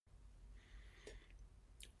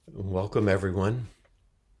Welcome, everyone.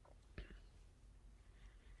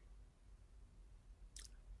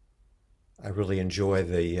 I really enjoy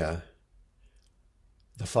the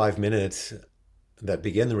 5 minutes that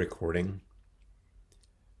begin the recording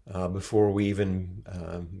before we even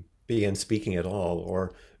begin speaking at all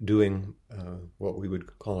or doing what we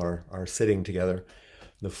would call our sitting together,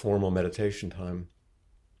 the formal meditation time.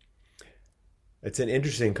 It's an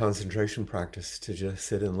interesting concentration practice to just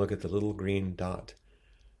sit and look at the little green dot,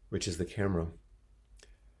 which is the camera.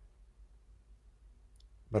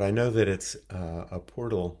 But I know that it's a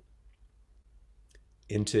portal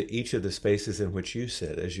into each of the spaces in which you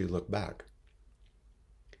sit as you look back.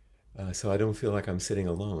 So I don't feel like I'm sitting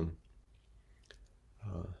alone.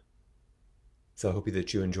 So I hope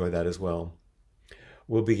that you enjoy that as well.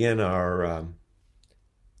 We'll begin a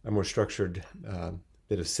more structured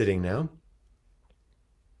bit of sitting now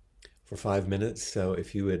for 5 minutes. So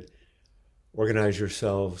if you would organize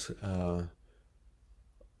yourselves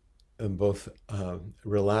both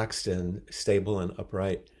relaxed and stable and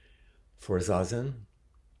upright for zazen,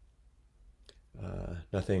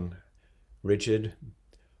 nothing rigid,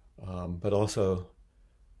 but also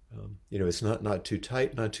it's not too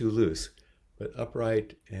tight, not too loose, but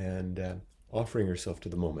upright and offering yourself to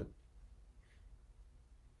the moment.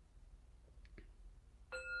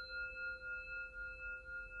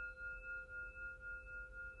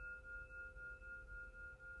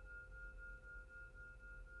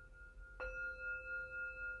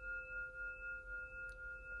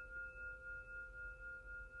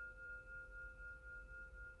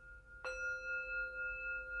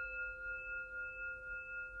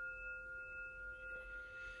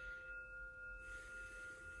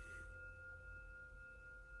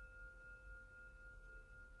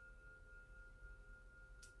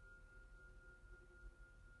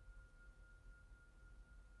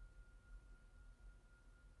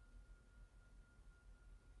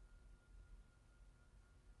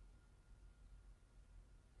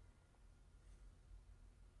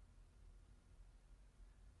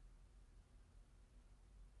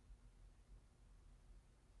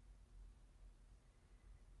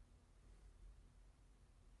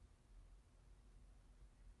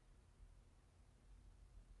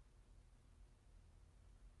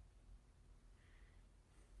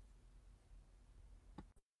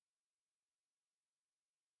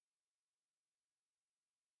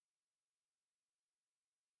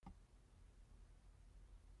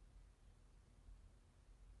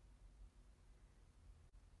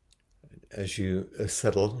 As you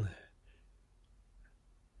settle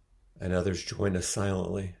and others join us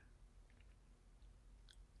silently,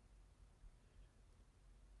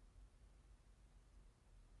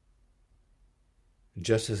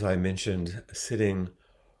 just as I mentioned, sitting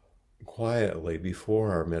quietly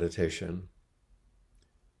before our meditation,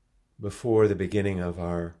 before the beginning of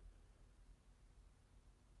our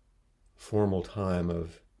formal time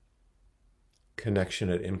of connection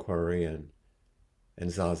at inquiry and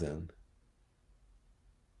zazen,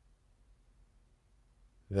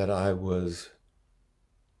 that I was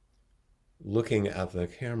looking at the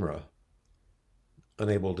camera,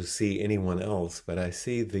 unable to see anyone else, but I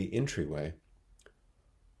see the entryway.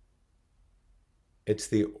 It's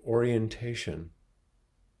the orientation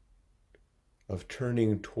of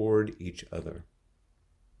turning toward each other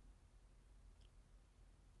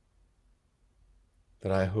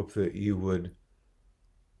that I hope that you would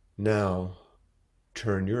now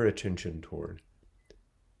turn your attention toward.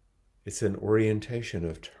 It's an orientation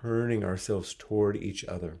of turning ourselves toward each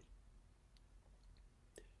other.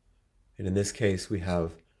 And in this case, we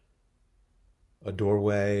have a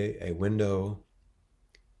doorway, a window,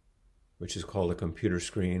 which is called a computer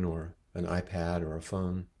screen or an iPad or a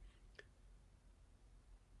phone,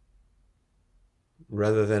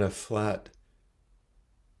 rather than a flat,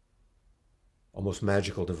 almost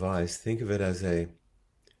magical device. Think of it as a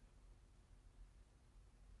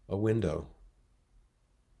window.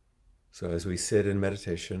 So as we sit in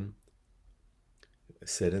meditation,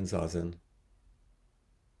 sit in zazen,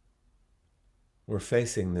 we're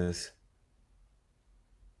facing this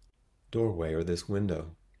doorway or this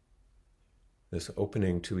window, this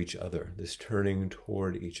opening to each other, this turning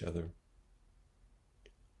toward each other.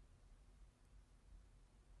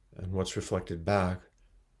 And what's reflected back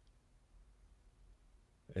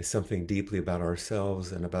is something deeply about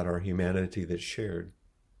ourselves and about our humanity that's shared.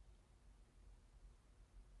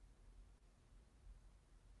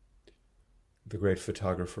 The great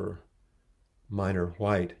photographer Minor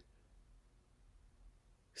White,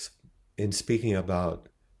 in speaking about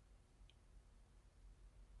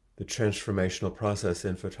the transformational process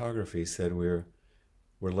in photography, said we're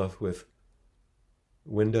left with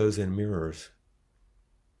windows and mirrors.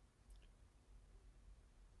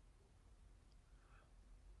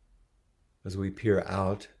 As we peer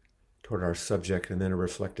out toward our subject and then are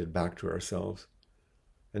reflected back to ourselves.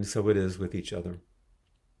 And so it is with each other,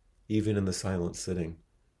 even in the silent sitting,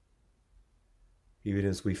 even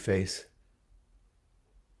as we face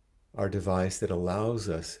our device that allows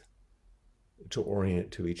us to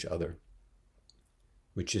orient to each other,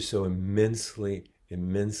 which is so immensely,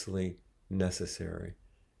 immensely necessary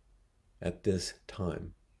at this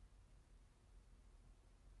time.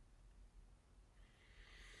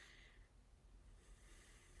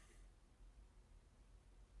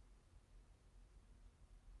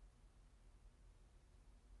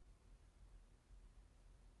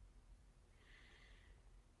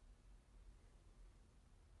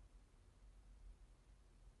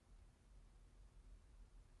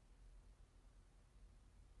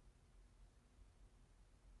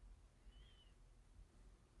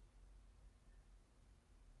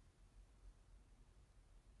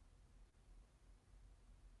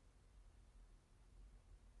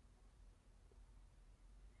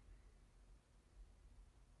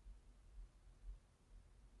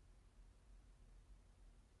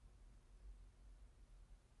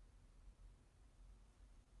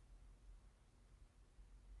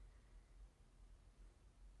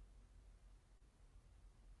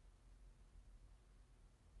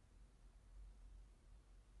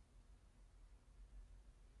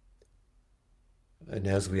 And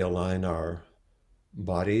as we align our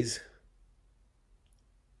bodies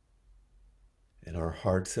and our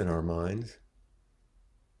hearts and our minds,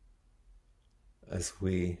 as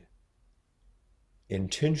we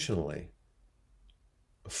intentionally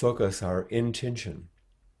focus our intention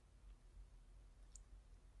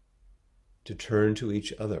to turn to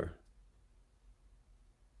each other,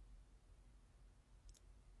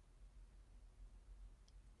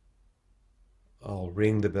 I'll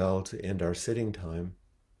ring the bell to end our sitting time.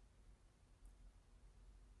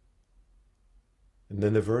 And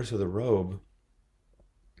then the verse of the robe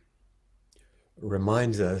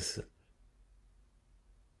reminds us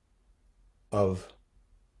of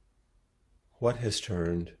what has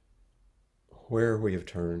turned, where we have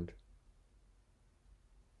turned,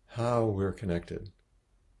 how we're connected,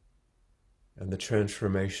 and the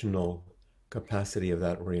transformational capacity of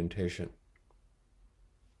that orientation.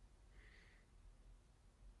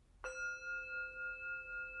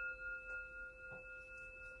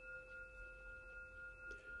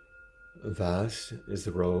 Vast is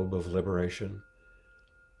the robe of liberation,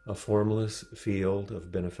 a formless field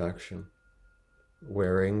of benefaction.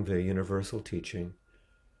 Wearing the universal teaching,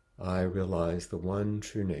 I realize the one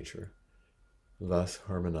true nature, thus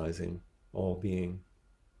harmonizing all being.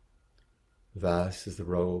 Vast is the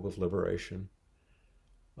robe of liberation,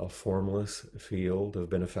 a formless field of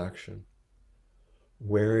benefaction.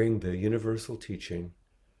 Wearing the universal teaching,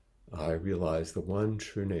 I realize the one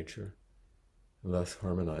true nature, thus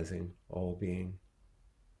harmonizing all being.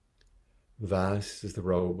 Vast is the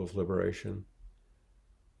robe of liberation,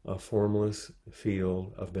 a formless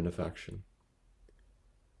field of benefaction.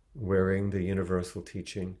 Wearing the universal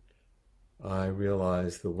teaching, I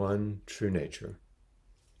realize the one true nature,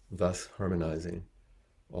 thus harmonizing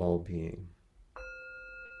all being.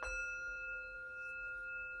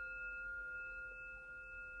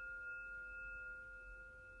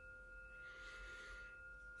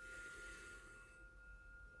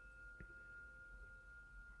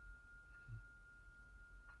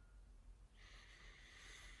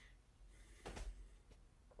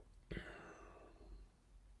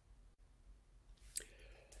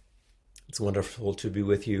 It's wonderful to be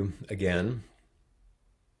with you again.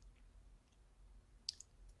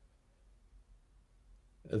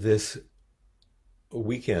 This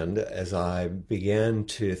weekend, as I began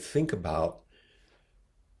to think about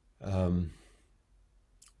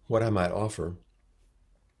what I might offer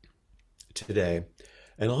today,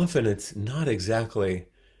 and often it's not exactly,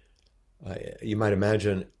 you might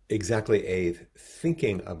imagine, exactly a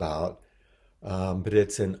thinking about, but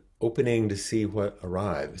it's an opening to see what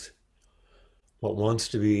arrives, what wants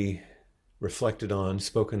to be reflected on,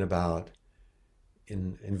 spoken about,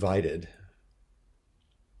 invited.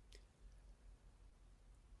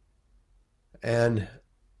 And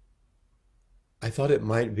I thought it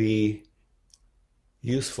might be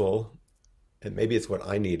useful, and maybe it's what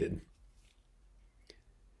I needed,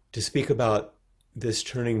 to speak about this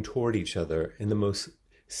turning toward each other in the most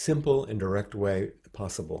simple and direct way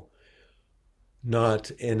possible. Not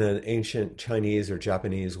in an ancient Chinese or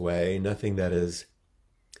Japanese way, nothing that is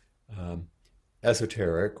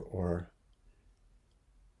esoteric or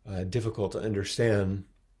difficult to understand,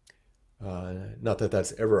 Not that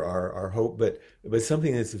that's ever our hope, but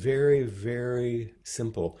something that's very, very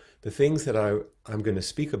simple. The things that I'm going to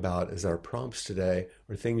speak about as our prompts today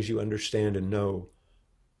are things you understand and know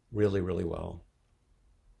really, really well.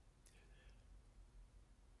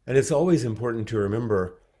 And it's always important to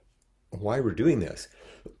remember why we're doing this.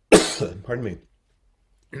 Pardon me.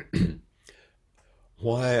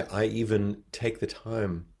 Why I even take the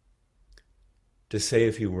time to say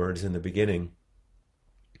a few words in the beginning,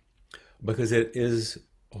 because it is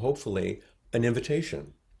hopefully an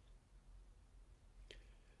invitation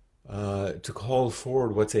to call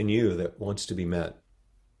forward what's in you that wants to be met.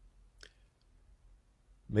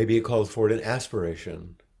 Maybe it calls forward an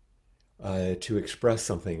aspiration to express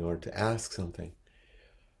something or to ask something.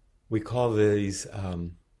 We call these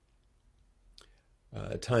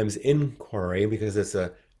times inquiry because it's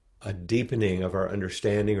a deepening of our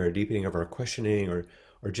understanding or a deepening of our questioning or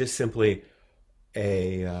just simply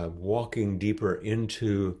a walking deeper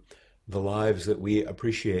into the lives that we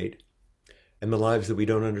appreciate and the lives that we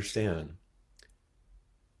don't understand.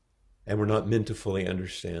 And we're not meant to fully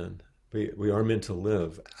understand. We are meant to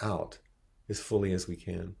live out as fully as we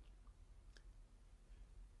can.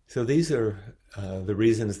 So these are the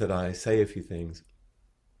reasons that I say a few things,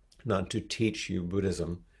 not to teach you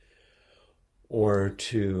Buddhism or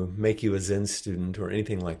to make you a Zen student or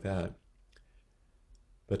anything like that,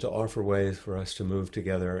 but to offer ways for us to move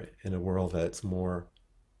together in a world that's more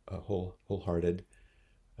wholehearted,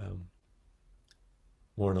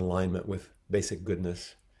 more in alignment with basic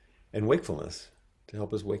goodness and wakefulness to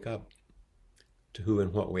help us wake up to who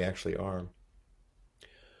and what we actually are.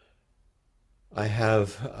 I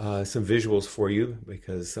have some visuals for you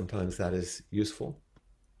because sometimes that is useful.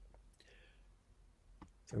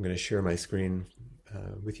 So I'm going to share my screen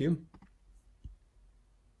with you.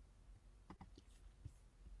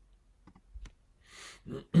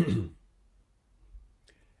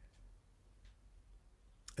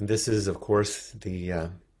 And this is, of course, the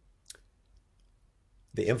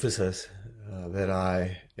emphasis that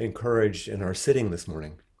I encouraged in our sitting this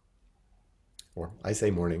morning. Or I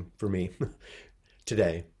say morning for me,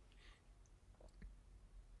 today.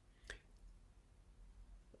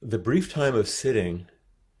 The brief time of sitting,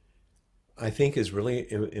 I think, is really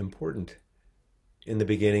important in the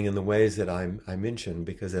beginning in the ways that I mentioned,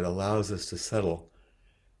 because it allows us to settle,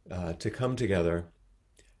 to come together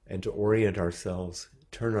and to orient ourselves,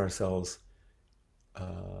 turn ourselves,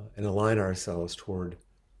 and align ourselves toward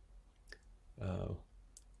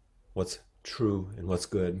what's true and what's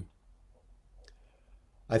good.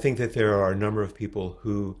 I think that there are a number of people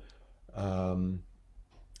who, and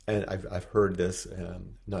I've heard this,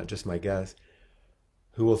 not just my guess,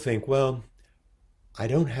 who will think, well, I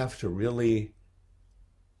don't have to really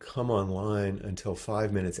come online until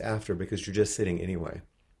 5 minutes after because you're just sitting anyway.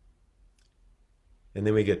 And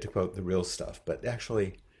then we get to quote the real stuff. But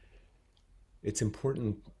actually, it's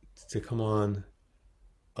important to come on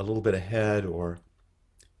a little bit ahead or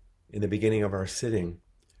in the beginning of our sitting,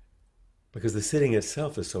 because the sitting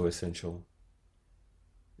itself is so essential.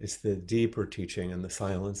 It's the deeper teaching and the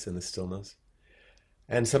silence and the stillness.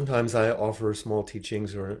 And sometimes I offer small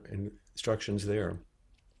teachings or instructions there.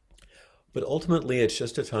 But ultimately, it's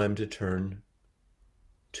just a time to turn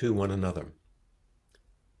to one another.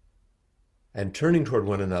 And turning toward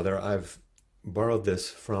one another, I've borrowed this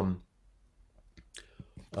from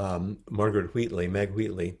Margaret Wheatley, Meg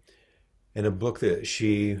Wheatley, in a book that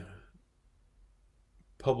she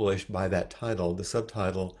published by that title. The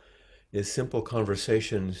subtitle is Simple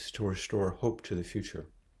Conversations to Restore Hope to the Future.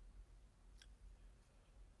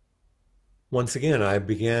 Once again, I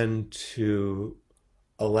began to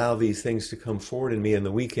allow these things to come forward in me in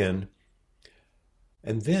the weekend.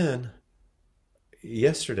 And then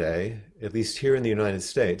yesterday, at least here in the United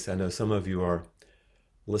States, I know some of you are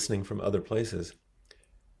listening from other places,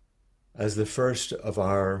 as the first of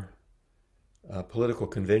our political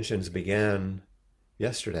conventions began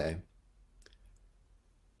yesterday,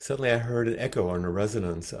 suddenly I heard an echo and a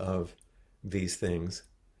resonance of these things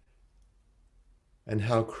and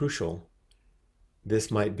how crucial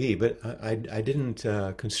this might be. But I didn't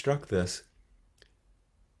construct this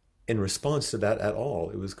in response to that at all.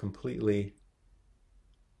 It was completely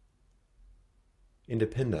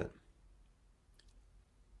independent.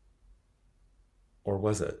 Or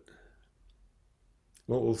was it?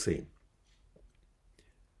 Well, we'll see.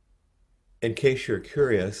 In case you're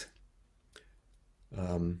curious,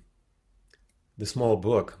 the small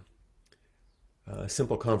book,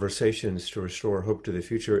 Simple Conversations to Restore Hope to the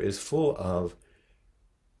Future, is full of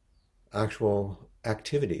actual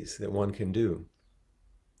activities that one can do.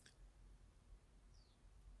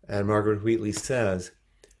 And Margaret Wheatley says,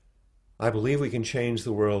 I believe we can change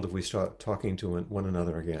the world if we start talking to one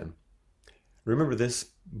another again. Remember,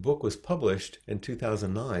 this book was published in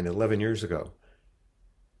 2009, 11 years ago.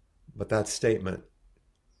 But that statement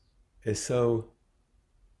is so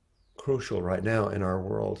crucial right now in our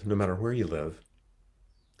world, no matter where you live,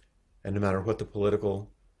 and no matter what the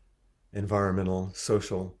political, environmental,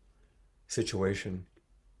 social situation,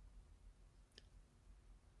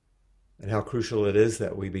 and how crucial it is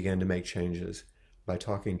that we begin to make changes by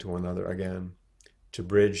talking to one another again, to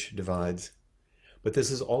bridge divides. But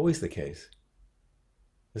this is always the case.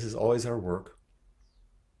 This is always our work.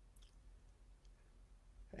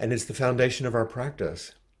 And it's the foundation of our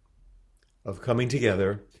practice of coming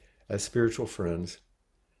together as spiritual friends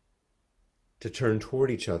to turn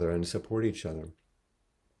toward each other and support each other.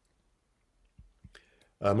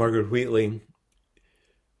 Margaret Wheatley,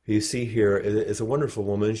 who you see here, is a wonderful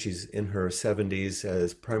woman. She's in her 70s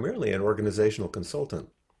as primarily an organizational consultant.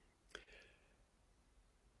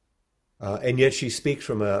 And yet she speaks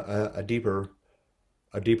from a deeper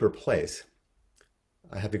place.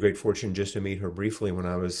 I had the great fortune just to meet her briefly when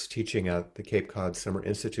I was teaching at the Cape Cod Summer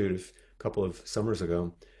Institute a couple of summers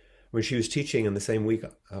ago, when she was teaching in the same week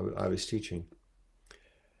I was teaching.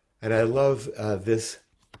 And I love this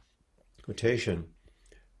quotation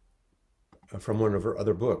from one of her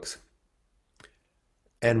other books.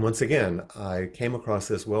 And once again, I came across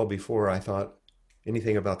this well before I thought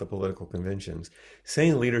anything about the political conventions.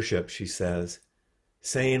 Sane leadership, she says,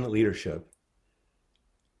 sane leadership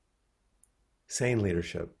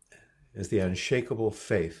is the unshakable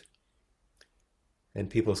faith in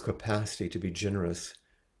people's capacity to be generous,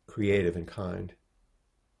 creative, and kind.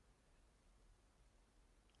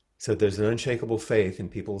 So there's an unshakable faith in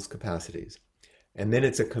people's capacities. And then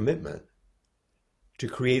it's a commitment to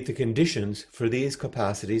create the conditions for these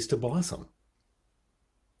capacities to blossom,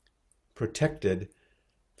 protected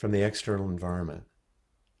from the external environment.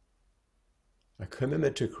 A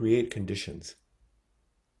commitment to create conditions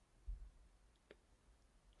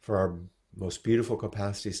for our most beautiful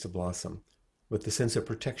capacities to blossom with the sense of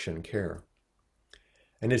protection and care.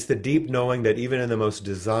 And it's the deep knowing that even in the most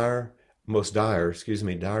dire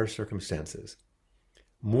circumstances,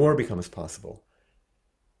 more becomes possible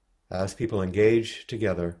as people engage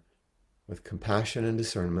together with compassion and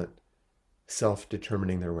discernment,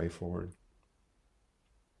 self-determining their way forward.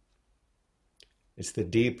 It's the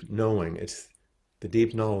deep knowing, it's the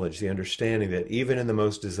deep knowledge, the understanding that even in the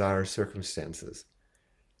most dire circumstances,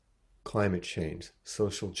 climate change,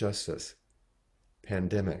 social justice,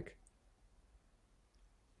 pandemic,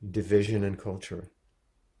 division in culture,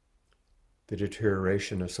 the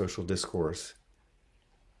deterioration of social discourse,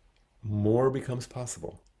 more becomes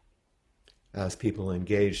possible as people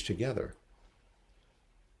engage together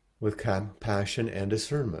with compassion and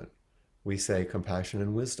discernment. We say compassion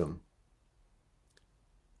and wisdom,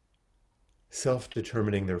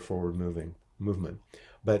 self-determining their forward movement.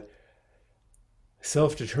 But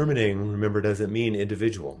self-determining, remember, doesn't mean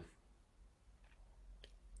individual.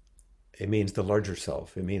 It means the larger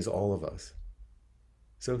self. It means all of us.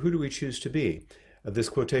 So who do we choose to be? This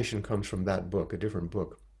quotation comes from that book, a different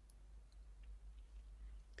book.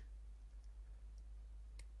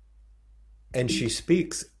 And she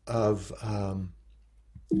speaks of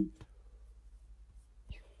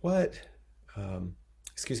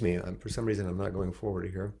excuse me, for some reason I'm not going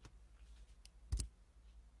forward here.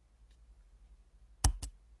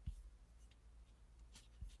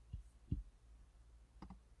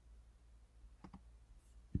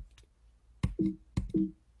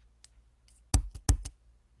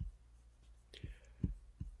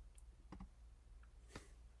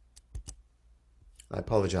 I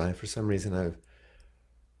apologize. For some reason, I've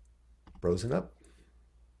frozen up.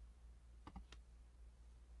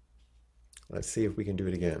 Let's see if we can do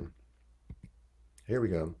it again. Here we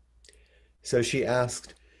go. So she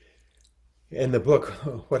asked in the book,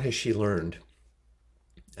 what has she learned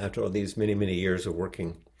after all these many, many years of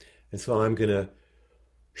working? And so I'm going to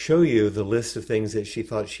show you the list of things that she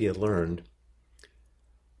thought she had learned.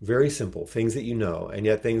 Very simple, things that you know, and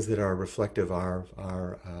yet things that are reflective of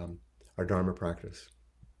our Dharma practice.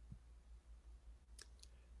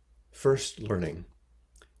 First, learning.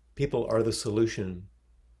 People are the solution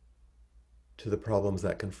to the problems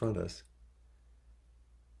that confront us.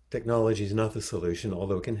 Technology is not the solution,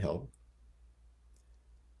 although it can help.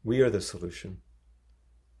 We are the solution.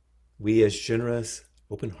 We, as generous,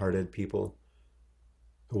 open-hearted people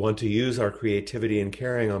who want to use our creativity and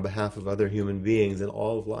caring on behalf of other human beings in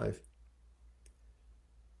all of life.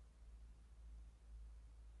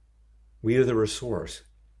 We are the resource,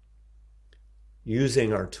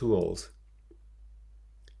 using our tools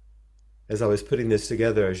As I was putting this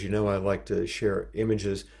together, as you know, I like to share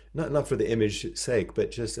images, not for the image sake, but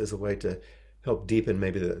just as a way to help deepen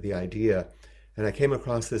maybe the idea. And I came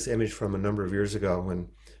across this image from a number of years ago when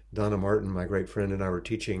Donna Martin, my great friend, and I were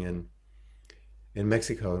teaching in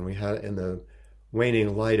Mexico, and we had in the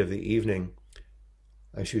waning light of the evening,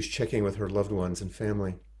 she was checking with her loved ones and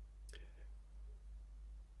family.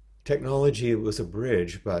 Technology was a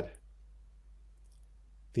bridge, but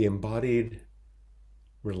the embodied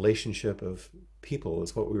relationship of people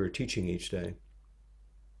is what we were teaching each day,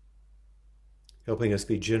 helping us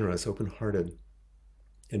be generous, open-hearted,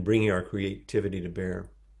 and bringing our creativity to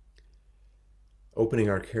bear, opening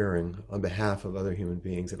our caring on behalf of other human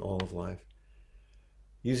beings in all of life,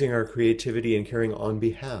 using our creativity and caring on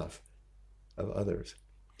behalf of others.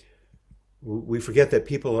 We forget that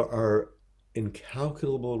people are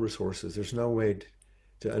incalculable resources. There's no way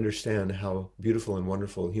to understand how beautiful and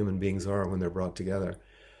wonderful human beings are when they're brought together,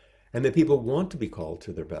 and that people want to be called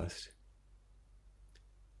to their best.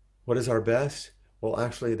 What is our best? Well,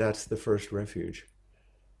 actually, that's the first refuge.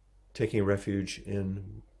 Taking refuge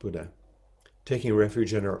in Buddha. Taking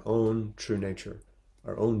refuge in our own true nature,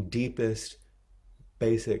 our own deepest,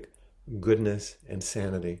 basic goodness and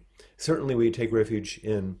sanity. Certainly we take refuge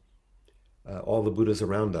in all the Buddhas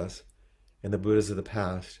around us and the Buddhas of the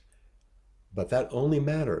past, but that only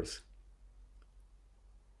matters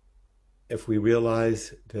if we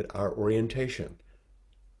realize that our orientation,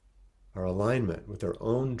 our alignment with our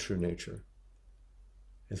own true nature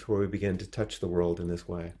is where we begin to touch the world in this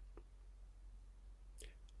way.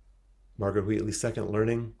 Margaret Wheatley's second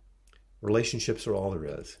learning, relationships are all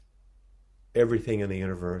there is. Everything in the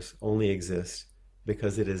universe only exists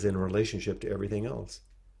because it is in relationship to everything else.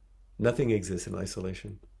 Nothing exists in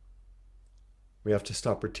isolation. We have to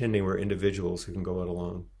stop pretending we're individuals who can go it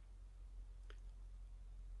alone.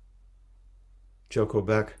 Joko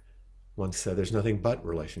Beck once said, there's nothing but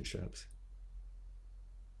relationships.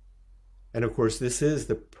 And of course, this is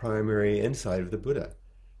the primary insight of the Buddha.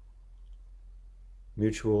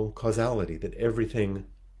 Mutual causality, that everything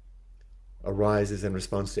arises in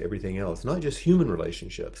response to everything else. Not just human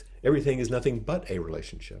relationships. Everything is nothing but a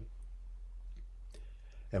relationship.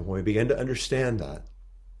 And when we begin to understand that,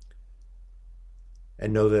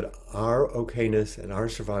 and know that our okayness and our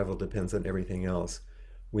survival depends on everything else,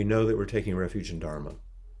 we know that we're taking refuge in Dharma.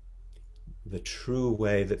 The true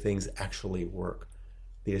way that things actually work.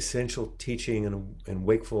 The essential teaching and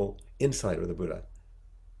wakeful insight of the Buddha.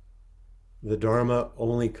 The Dharma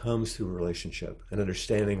only comes through relationship, an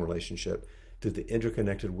understanding relationship, through the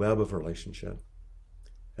interconnected web of relationship.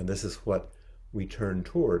 And this is what we turn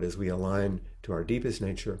toward as we align to our deepest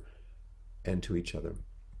nature and to each other.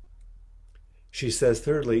 She says,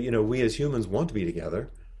 thirdly, we as humans want to be together.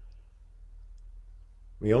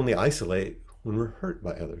 We only isolate when we're hurt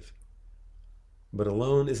by others. But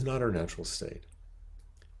alone is not our natural state.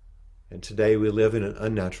 And today we live in an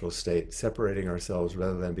unnatural state, separating ourselves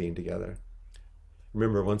rather than being together.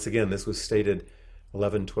 Remember, once again, this was stated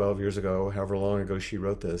 11, 12 years ago, however long ago she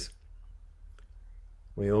wrote this.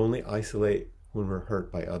 We only isolate when we're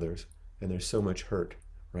hurt by others. And there's so much hurt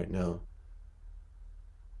right now.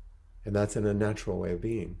 And that's an unnatural way of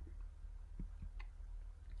being.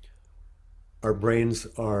 Our brains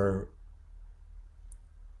are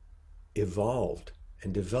evolved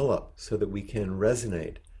and developed so that we can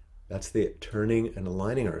resonate. That's the turning and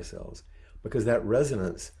aligning ourselves. Because that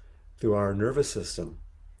resonance through our nervous system,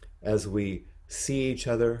 as we see each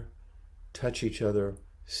other, touch each other,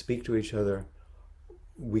 speak to each other,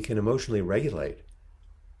 we can emotionally regulate.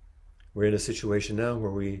 We're in a situation now where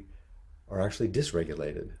we are actually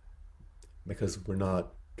dysregulated because we're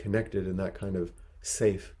not connected in that kind of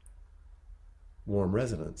safe, warm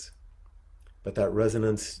resonance. But that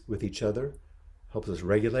resonance with each other helps us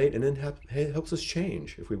regulate and then helps us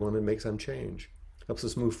change if we want to make some change. Helps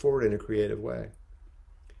us move forward in a creative way.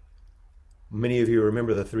 Many of you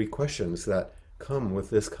remember the 3 questions that come with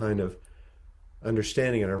this kind of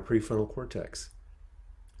understanding in our prefrontal cortex.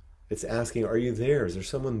 It's asking, are you there? Is there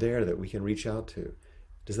someone there that we can reach out to?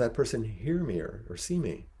 Does that person hear me or see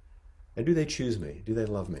me? And do they choose me? Do they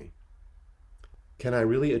love me? Can I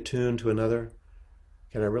really attune to another?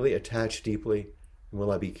 Can I really attach deeply? And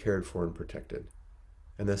will I be cared for and protected?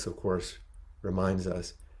 And this, of course, reminds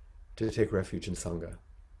us to take refuge in Sangha.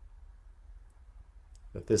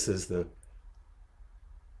 That this is the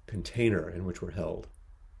container in which we're held,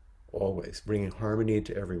 always, bringing harmony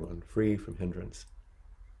to everyone, free from hindrance.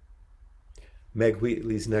 Meg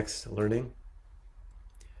Wheatley's next learning,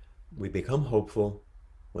 we become hopeful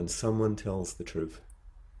when someone tells the truth.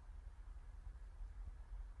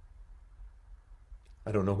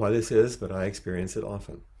 I don't know why this is, but I experience it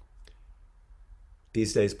often.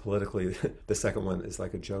 these days politically, the second one is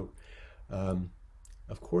like a joke. Um,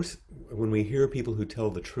 of course, when we hear people who tell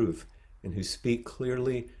the truth and who speak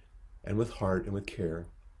clearly and with heart and with care,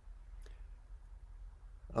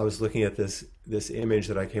 I was looking at this image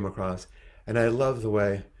that I came across, and I love the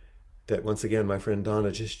way that once again my friend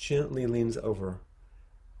Donna just gently leans over,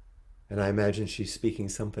 and I imagine she's speaking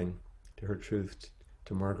something to her truth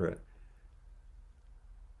to Margaret.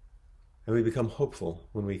 And we become hopeful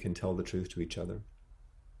when we can tell the truth to each other.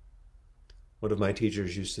 One of my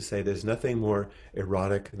teachers used to say, there's nothing more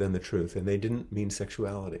erotic than the truth, and they didn't mean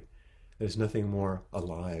sexuality. There's nothing more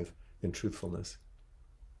alive than truthfulness.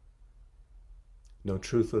 No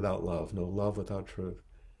truth without love, no love without truth.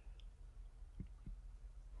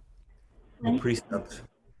 The Right. precepts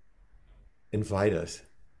invite us.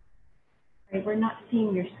 Sorry, we're not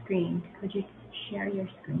seeing your screen. Could you share your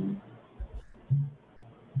screen?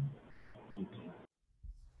 Thank you.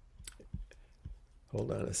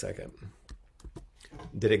 Hold on a second.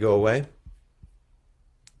 Did it go away?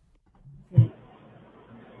 Good.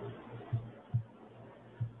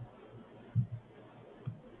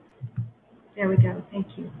 There we go.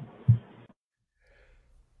 Thank you.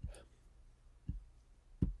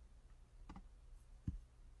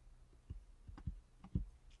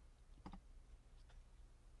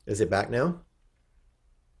 Is it back now?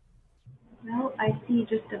 Well, I see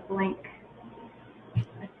just a blank.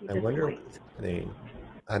 I see I just wonder white. what's happening.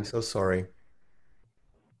 I'm so sorry.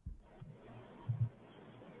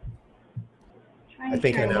 Try I and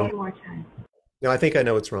think I share know. one more time. No, I think I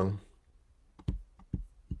know what's wrong.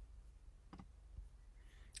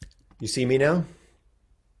 You see me now?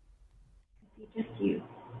 I see just you.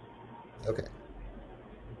 Okay.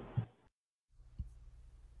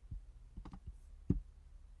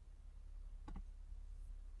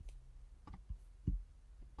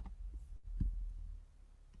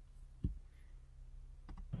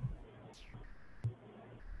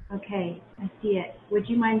 Okay, I see it. Would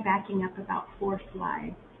you mind backing up about 4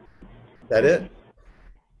 slides? Is that Okay. it?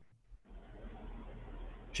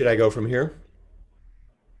 Should I go from here? If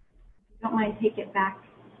you don't mind, take it back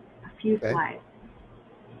a few Okay. slides.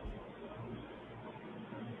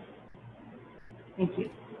 Thank you.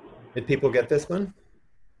 Did people get this one?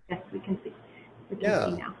 Yes, we can see. We can see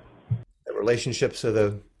Yeah. now. The relationships are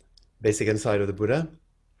the basic insight of the Buddha.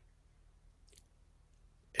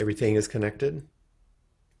 Everything is connected,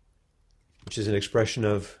 which is an expression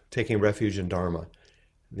of taking refuge in Dharma,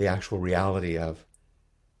 the actual reality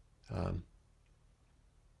um,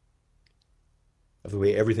 of the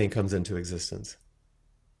way everything comes into existence.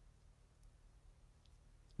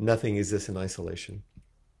 Nothing exists in isolation.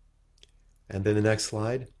 And then the next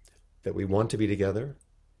slide, that we want to be together,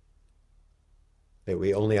 that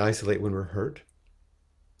we only isolate when we're hurt.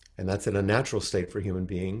 And that's an unnatural state for human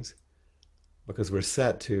beings because we're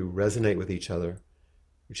set to resonate with each other,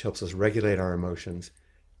 which helps us regulate our emotions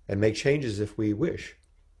and make changes if we wish.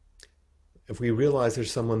 If we realize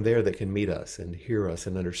there's someone there that can meet us and hear us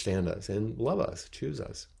and understand us and love us, choose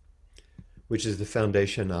us, which is the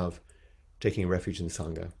foundation of taking refuge in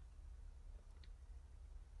Sangha.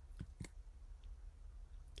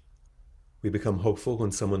 We become hopeful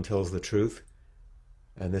when someone tells the truth,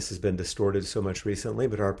 and this has been distorted so much recently,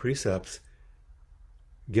 but our precepts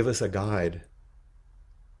give us a guide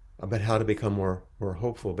about how to become more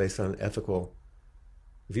hopeful based on an ethical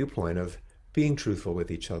viewpoint of being truthful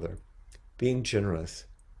with each other, being generous,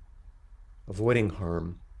 avoiding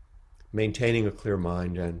harm, maintaining a clear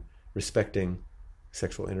mind, and respecting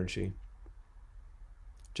sexual energy.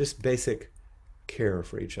 Just basic care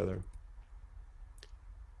for each other.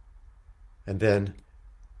 And then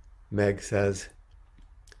Meg says,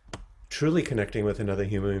 truly connecting with another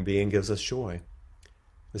human being gives us joy.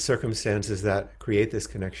 The circumstances that create this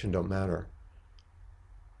connection don't matter.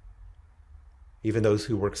 Even those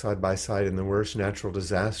who work side by side in the worst natural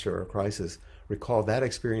disaster or crisis recall that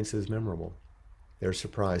experience as memorable. They're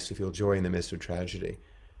surprised to feel joy in the midst of tragedy,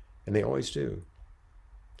 and they always do.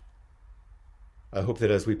 I hope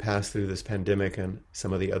that as we pass through this pandemic and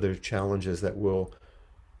some of the other challenges that we'll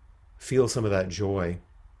feel some of that joy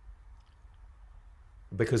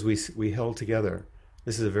because we held together.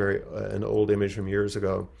 This is a very an old image from years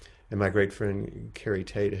ago, and my great friend Carrie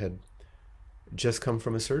Tate had just come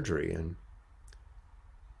from a surgery, and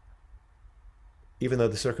even though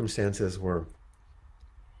the circumstances were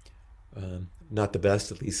not the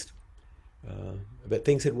best, at least, but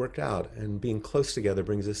things had worked out, and being close together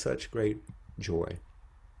brings us such great joy.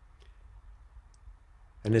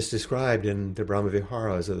 And it's described in the Brahma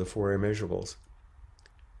Viharas of the Four Immeasurables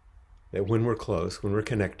that when we're close, when we're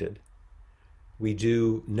connected, we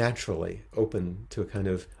do naturally open to a kind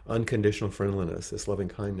of unconditional friendliness, this loving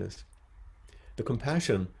kindness. The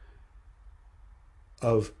compassion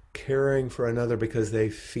of caring for another because they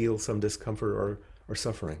feel some discomfort or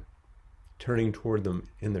suffering, turning toward them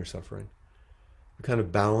in their suffering. A kind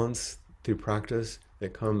of balance through practice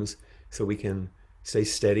that comes so we can stay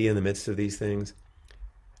steady in the midst of these things,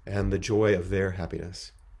 and the joy of their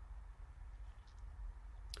happiness.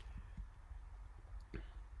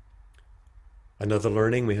 Another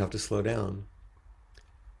learning, we have to slow down.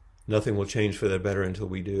 Nothing will change for the better until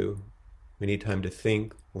we do. We need time to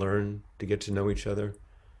think, learn, to get to know each other.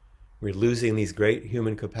 We're losing these great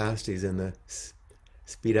human capacities in the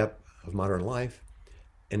speed up of modern life,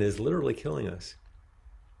 and is literally killing us.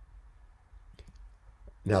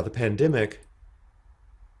 Now, the pandemic,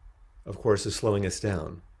 of course, is slowing us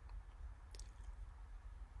down.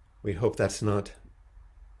 We hope that's not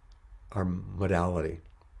our modality,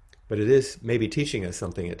 but it is maybe teaching us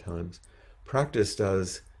something at times. Practice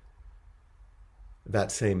does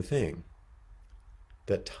that same thing.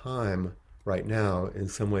 That time right now, in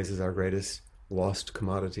some ways, is our greatest lost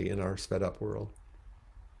commodity in our sped up world.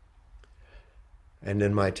 And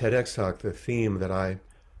in my TEDx talk, the theme that I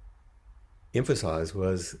emphasized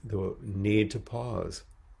was the need to pause,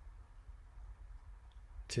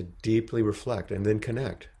 to deeply reflect and then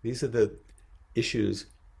connect. These are the issues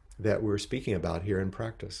that we're speaking about here in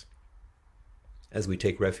practice. As we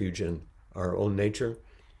take refuge in our own nature,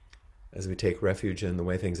 as we take refuge in the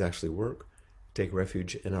way things actually work, take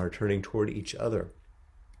refuge in our turning toward each other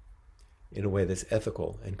in a way that's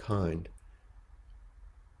ethical and kind.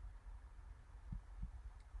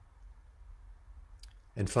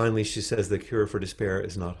 And finally, she says the cure for despair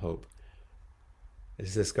is not hope.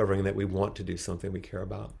 It's discovering that we want to do something we care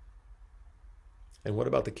about. And what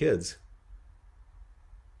about the kids?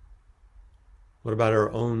 What about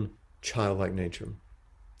our own childlike nature?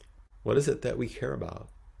 What is it that we care about?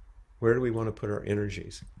 Where do we want to put our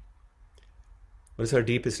energies? What is our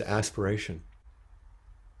deepest aspiration?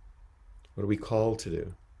 What are we called to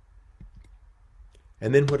do?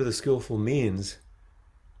 And then what are the skillful means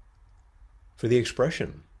for the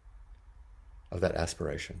expression of that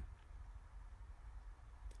aspiration?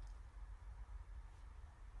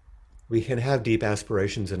 We can have deep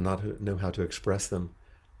aspirations and not know how to express them,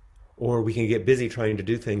 or we can get busy trying to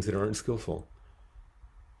do things that aren't skillful.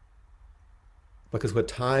 Because what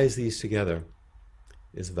ties these together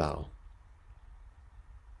is vow.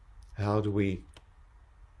 How do we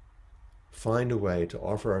find a way to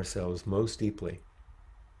offer ourselves most deeply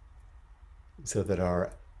so that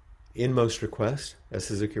our inmost request, as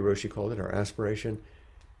Suzuki Roshi called it, our aspiration,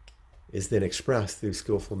 is then expressed through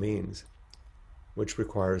skillful means, which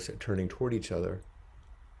requires turning toward each other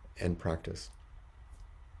and practice.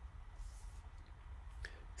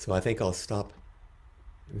 So I think I'll stop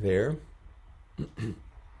there.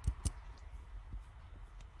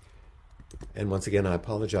 And once again, I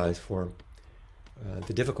apologize for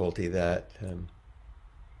the difficulty that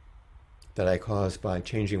I caused by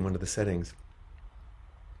changing one of the settings.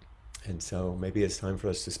 And so maybe it's time for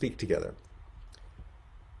us to speak together.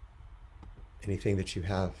 Anything that you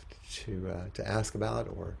have to ask about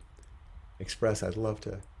or express, I'd love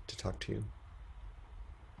to talk to you.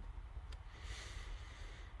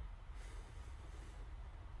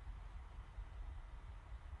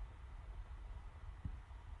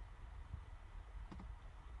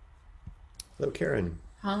 Hello, Karen.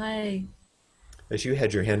 Hi. As you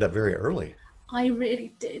had your hand up very early. I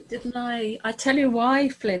really did, didn't I? I tell you why,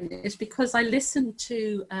 Flynn, is because I listened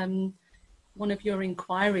to one of your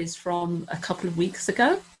inquiries from a couple of weeks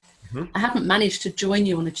ago. Mm-hmm. I haven't managed to join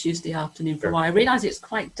you on a Tuesday afternoon for a while. I realise it's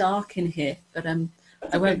quite dark in here, but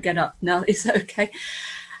I won't get up now. It's okay.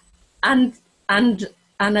 And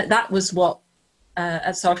that was what.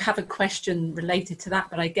 So I have a question related to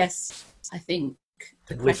that, but I think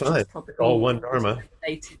the question is probably all one dharma.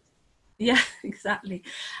 Related. Yeah, exactly.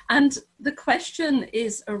 And the question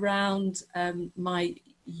is around my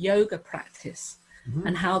yoga practice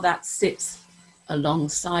and how that sits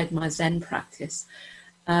alongside my Zen practice.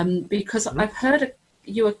 Because I've heard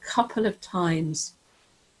you a couple of times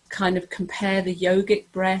kind of compare the yogic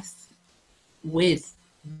breath with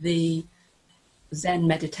the Zen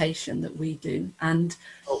meditation that we do. And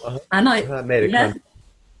I made a comment.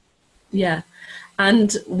 Yeah.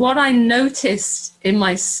 And what I noticed in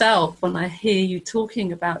myself when I hear you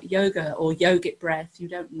talking about yoga or yogic breath, you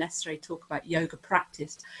don't necessarily talk about yoga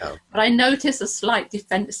practice, but I notice a slight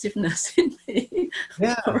defensiveness in me.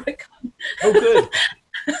 Yeah. Oh, good.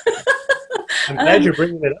 I'm glad you're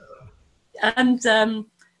bringing it up.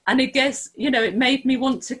 and I guess, it made me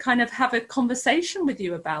want to kind of have a conversation with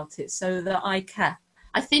you about it so that I can.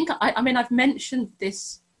 I think, I mean, I've mentioned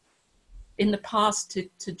this in the past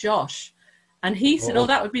to Josh, and he said, Oh, "Oh,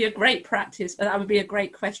 that would be a great practice. That would be a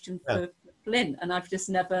great question yeah. for Flynn." And I've just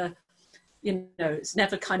never, it's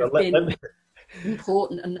never kind So of been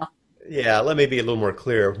important enough. let me be a little more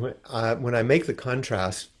clear. When I make the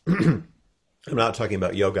contrast, I'm not talking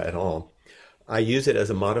about yoga at all. I use it as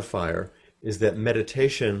a modifier, is that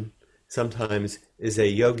meditation sometimes is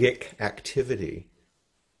a yogic activity,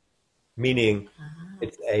 meaning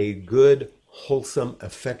it's a good, wholesome,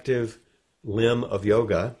 effective limb of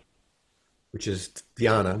yoga, which is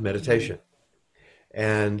dhyana, meditation.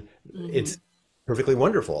 And Mm-hmm. it's perfectly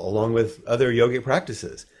wonderful, along with other yogic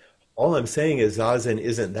practices. All I'm saying is Zazen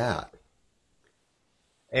isn't that.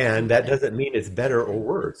 And that Okay, doesn't mean it's better or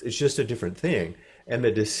worse. It's just a different thing. And the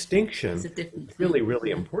it's distinction a different is really, thing. really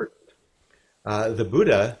Yeah. important. The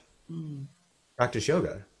Buddha Mm. practiced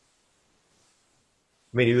yoga.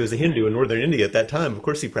 I mean, he was a Hindu in northern India at that time. Of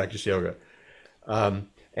course, he practiced yoga. And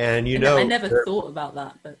I never thought about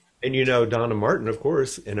that, but Donna Martin, of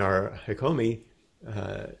course, in our Hikomi,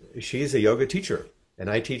 uh, she's a yoga teacher, and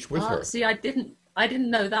I teach with her. see, I didn't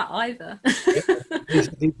know that either. Yeah,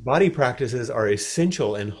 these body practices are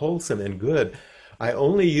essential and wholesome and good. I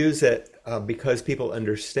only use it because people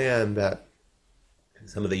understand that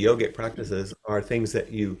some of the yogic practices are things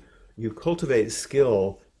that you cultivate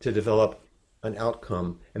skill to develop an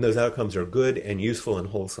outcome, and those outcomes are good and useful and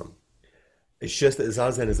wholesome. It's just that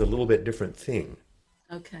Zazen is a little bit different thing.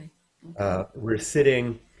 Okay, okay, We're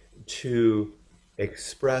sitting to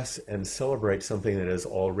express and celebrate something that is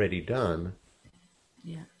already done,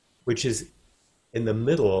 yeah, which is in the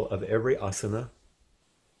middle of every asana,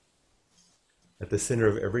 at the center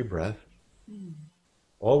of every breath.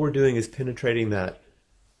 All we're doing is penetrating that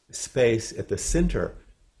space at the center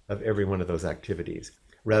of every one of those activities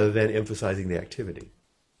rather than emphasizing the activity.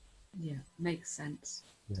 yeah, makes sense.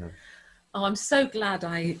 Yeah. Oh, I'm so glad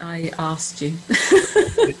I asked you.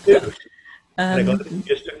 Me too. And I glad that um,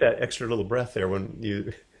 you just took that extra little breath there when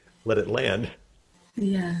you let it land.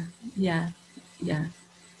 yeah, yeah, yeah,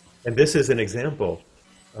 And this is an example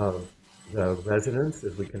of the resonance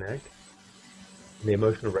as we connect, and the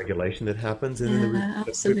emotional regulation that happens, and then yeah,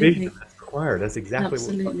 the revision absolutely, that's required. That's exactly what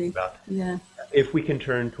we're talking absolutely, about. yeah, If we can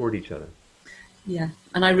turn toward each other. yeah.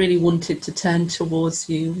 And I really wanted to turn towards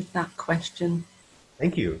you with that question.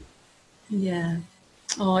 Thank you. Yeah.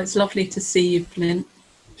 Oh, it's lovely to see you, Flint.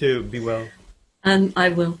 To be well. And I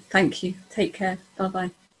will. Thank you. Take care. Bye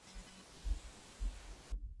bye.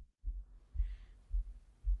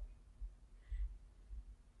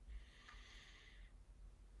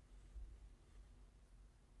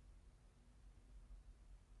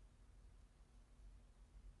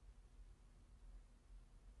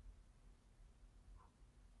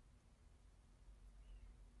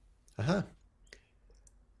 Aha.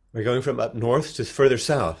 We're going from up north to further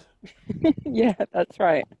south. Yeah, that's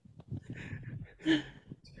right.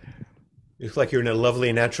 Looks like you're in a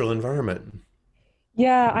lovely natural environment.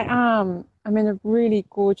 Yeah, I am. I'm in a really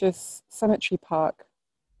gorgeous cemetery park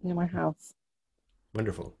near my house.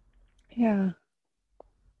 Wonderful. Yeah,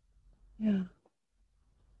 yeah.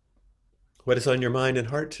 What is on your mind and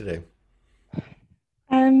heart today?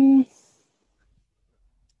 Um,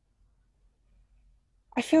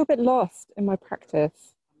 I feel a bit lost in my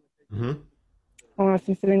practice. Hmm. I've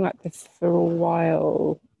been feeling like this for a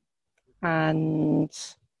while, and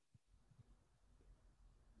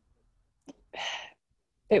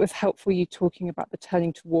it was helpful you talking about the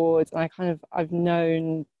turning towards,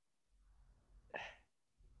 and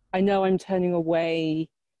I know I'm turning away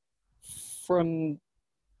from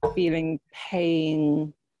feeling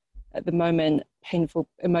pain at the moment, painful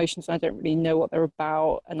emotions, and I don't really know what they're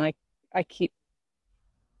about, and I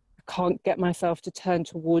can't get myself to turn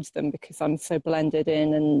towards them because I'm so blended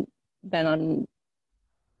in, and then I'm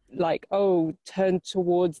like, oh, turn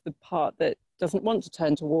towards the part that doesn't want to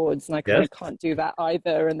turn towards, and I kind Yes. of can't do that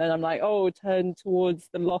either, and then I'm like, oh, turn towards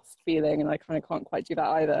the lost feeling, and I kind of can't quite do that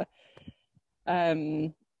either.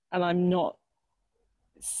 And I'm not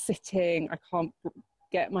sitting, I can't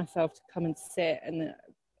get myself to come and sit, and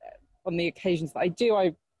on the occasions that I do,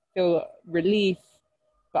 I feel relief,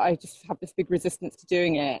 but I just have this big resistance to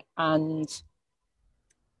doing it, and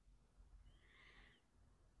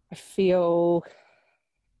I feel,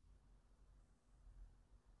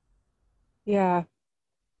 yeah,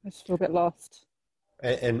 I just feel a bit lost.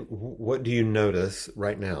 And what do you notice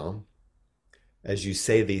right now as you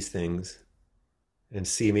say these things and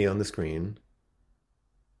see me on the screen?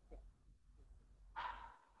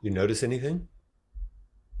 You notice anything?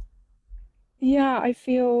 Yeah, I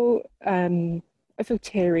feel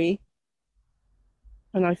teary,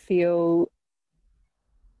 and I feel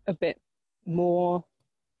a bit more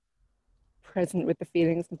present with the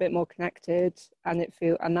feelings, a bit more connected, and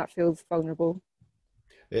that feels vulnerable.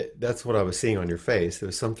 That's what I was seeing on your face. There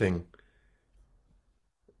was something.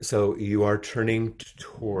 So you are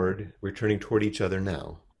we're turning toward each other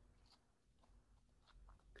now.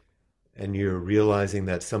 And you're realizing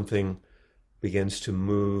that something begins to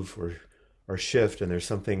move or shift, and there's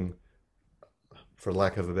something, for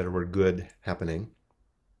lack of a better word, good happening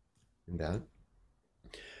in that.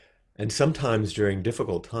 And sometimes during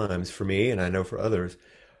difficult times, for me, and I know for others,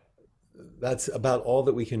 that's about all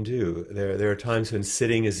that we can do. There are times when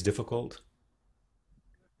sitting is difficult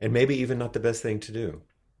and maybe even not the best thing to do.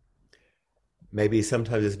 Maybe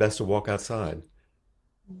sometimes it's best to walk outside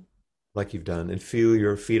like you've done and feel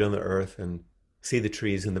your feet on the earth and see the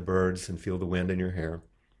trees and the birds and feel the wind in your hair.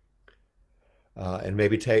 And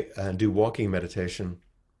maybe take and do walking meditation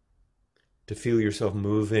to feel yourself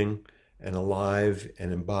moving and alive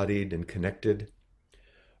and embodied and connected.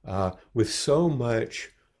 With so much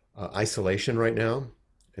isolation right now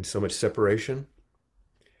and so much separation,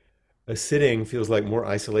 a sitting feels like more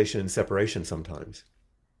isolation and separation sometimes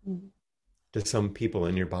Mm. to some people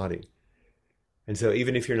in your body. And so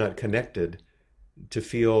even if you're not connected, to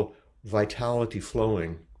feel vitality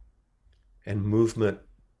flowing and movement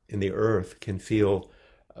in the earth can feel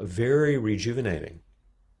very rejuvenating.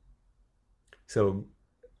 So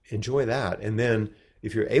enjoy that. And then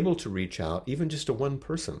if you're able to reach out, even just to one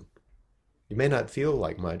person, you may not feel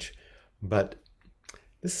like much, but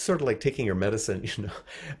this is sort of like taking your medicine, you know.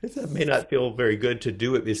 It may not feel very good to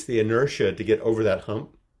do it. It's the inertia to get over that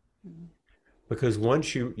hump. Because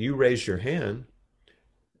once you raised your hand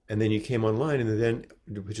and then you came online and then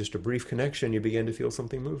with just a brief connection, you began to feel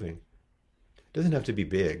something moving. It doesn't have to be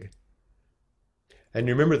big. And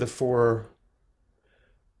you remember the four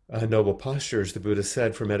noble postures the Buddha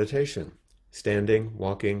said for meditation: standing,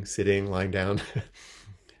 walking, sitting, lying down.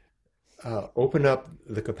 Open up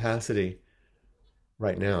the capacity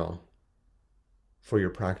right now for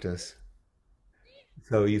your practice.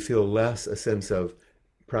 So you feel less a sense of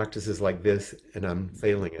practices like this and I'm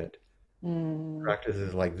failing it. Mm.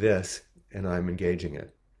 Practices like this and I'm engaging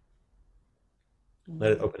it.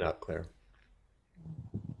 Let it open up, Claire.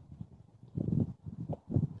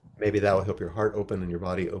 Maybe that will help your heart open and your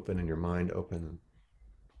body open and your mind open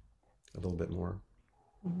a little bit more.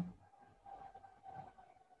 Mm.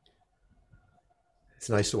 It's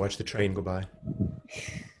nice to watch the train go by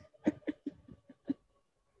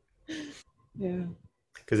Yeah.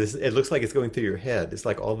 because it looks like it's going through your head. It's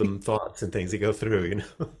like all the thoughts and things that go through, you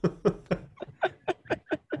know.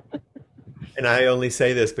 And I only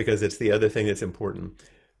say this because it's the other thing that's important.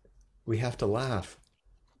 We have to laugh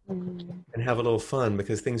Mm. and have a little fun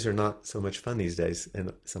because things are not so much fun these days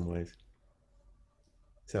in some ways.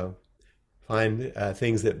 So find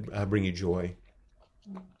things that bring you joy.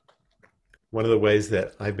 One of the ways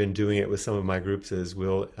that I've been doing it with some of my groups is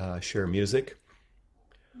we'll share music,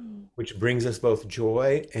 Mm. which brings us both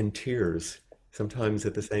joy and tears, sometimes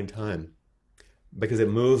at the same time, because it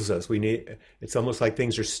moves us. It's almost like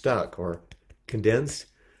things are stuck or condensed.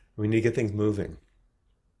 We need to get things moving.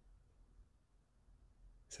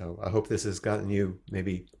 So I hope this has gotten you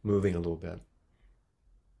maybe moving a little bit.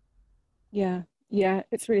 Yeah. Yeah.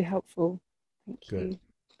 It's really helpful. Thank Good.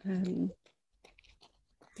 you. Um,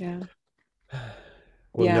 yeah.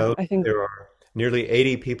 Well, Yeah. know I think. there are nearly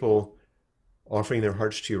 80 people offering their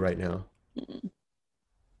hearts to you right now, Mm.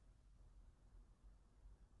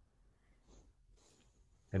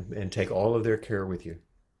 and take all of their care with you.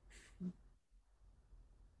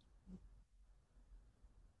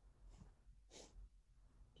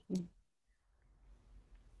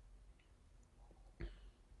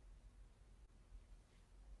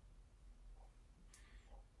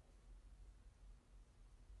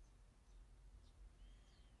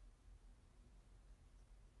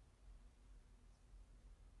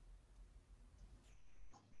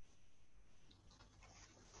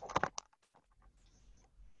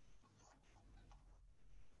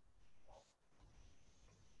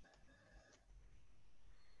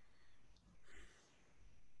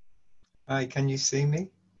 Hi, can you see me?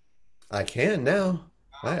 I can now.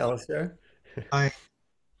 Hi, Alistair. Hi.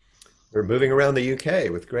 We're moving around the UK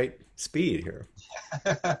with great speed here.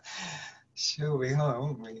 Sure we are,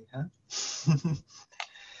 aren't we? Huh?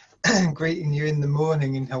 Greeting you in the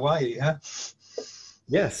morning in Hawaii, huh?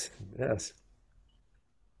 Yes, yes.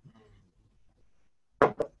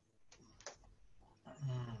 Mm.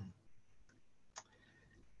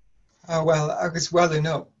 Oh, well, I was welling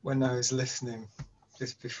up when I was listening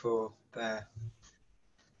just before there.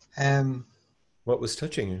 What was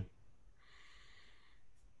touching you?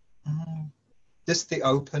 Just the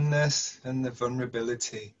openness and the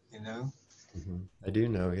vulnerability, you know. I do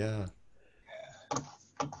know, yeah.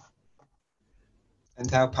 And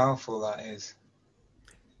how powerful that is.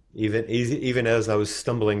 Even as I was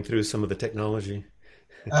stumbling through some of the technology.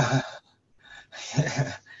 Yeah.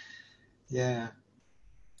 Yeah.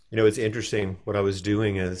 You know, it's interesting. What I was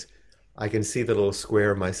doing is I can see the little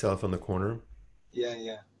square of myself on the corner. Yeah,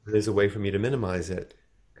 yeah. There's a way for me to minimize it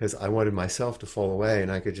because I wanted myself to fall away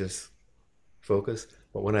and I could just focus.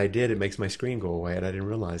 But when I did, it makes my screen go away, and I didn't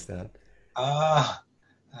realize that. Ah.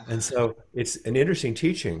 And so it's an interesting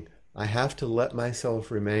teaching. I have to let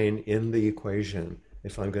myself remain in the equation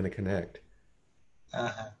if I'm going to connect.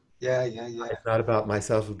 Uh-huh. Yeah, yeah, yeah. It's not about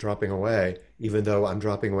myself dropping away, even though I'm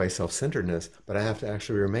dropping away self-centeredness, but I have to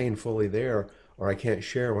actually remain fully there or I can't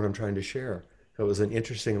share what I'm trying to share. So it was an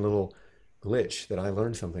interesting little glitch that I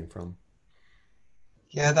learned something from.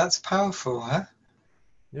 Yeah, that's powerful, huh?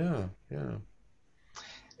 Yeah, yeah.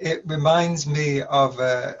 It reminds me of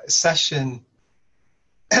a session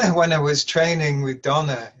when I was training with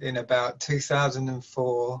Donna in about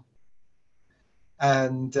 2004,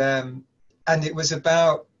 and it was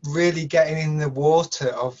about really getting in the water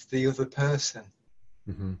of the other person,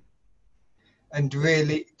 Hmm. and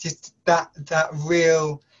really just that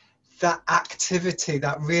activity,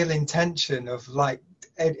 that real intention of like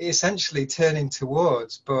essentially turning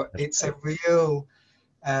towards, but it's a real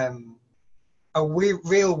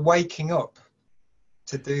real waking up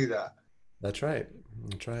to do that. That's right.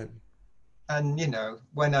 That's right. And you know,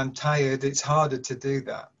 when I'm tired, it's harder to do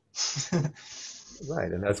that.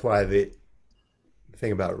 Right. And that's why the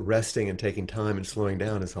thing about resting and taking time and slowing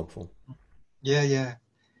down is helpful. Yeah, yeah.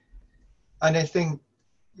 And I think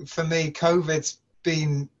for me, COVID's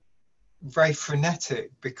been very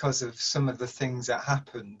frenetic because of some of the things that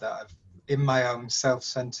happened that I've in my own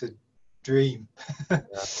self-centered dream. Yeah,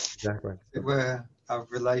 exactly. Were our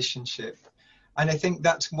relationship. And I think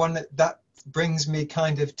that's one that brings me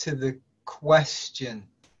kind of to the question.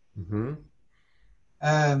 Hmm.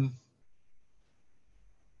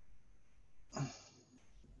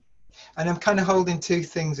 And I'm kind of holding two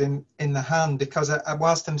things in the hand, because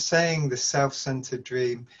whilst I'm saying the self-centered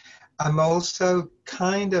dream, I'm also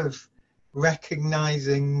kind of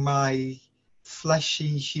recognizing my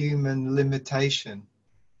fleshy human limitation,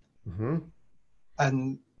 Hmm.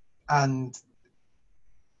 and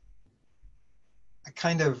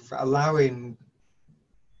kind of allowing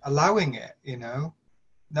it, you know,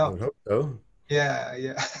 I not would hope so. yeah,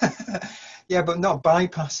 yeah. Yeah, but not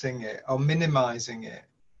bypassing it or minimizing it.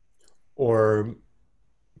 Or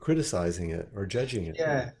criticizing it or judging it.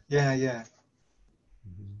 Yeah, yeah, yeah.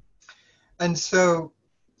 Mhm. And so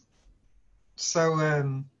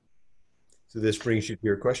So this brings you to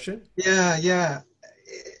your question? yeah, yeah.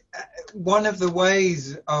 One of the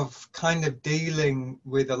ways of kind of dealing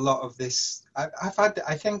with a lot of this,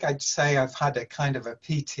 I think I'd say I've had a kind of a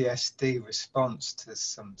PTSD response to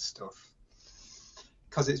some stuff,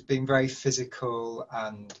 because it's been very physical,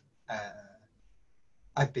 and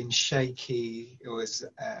I've been shaky. It was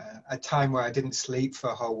a time where I didn't sleep for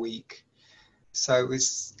a whole week. So it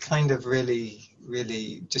was kind of really,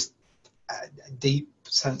 really just a deep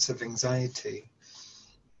sense of anxiety.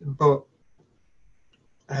 But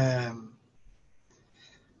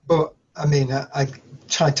I mean, I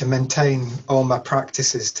try to maintain all my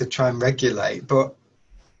practices to try and regulate, but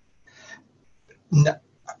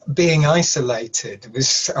being isolated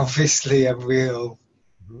was obviously a real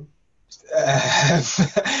Mhm.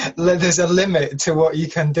 there's a limit to what you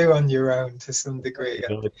can do on your own to some degree. You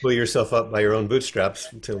can only pull yourself up by your own bootstraps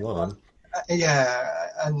for too long. Yeah,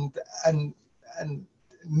 and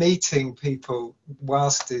meeting people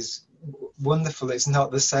whilst is wonderful, it's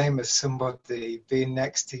not the same as somebody being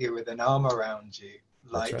next to you with an arm around you,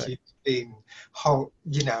 That's like right. you've been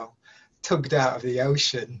you know, tugged out of the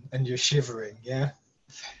ocean and you're shivering. Yeah.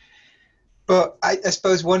 But I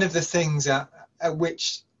suppose one of the things at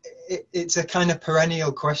which it's a kind of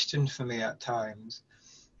perennial question for me at times,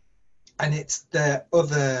 and it's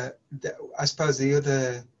I suppose the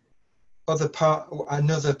other part,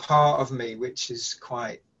 another part of me, which is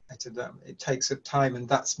quite, I don't know, it takes up time, and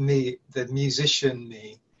that's me, the musician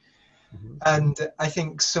me. Mhm. And I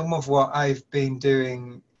think some of what I've been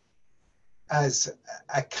doing as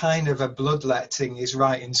a kind of a bloodletting is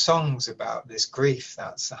writing songs about this grief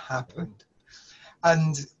that's happened.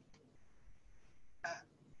 And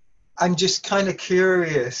I'm just kind of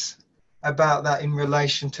curious about that in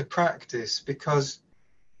relation to practice, because,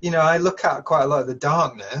 you know, I look at quite a lot of the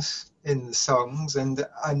darkness, in the songs, and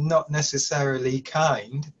I'm not necessarily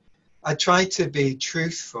kind. I try to be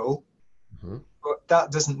truthful, but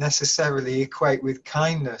that doesn't necessarily equate with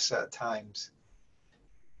kindness at times.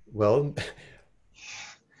 Well,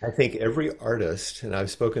 I think every artist, and I've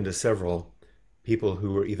spoken to several people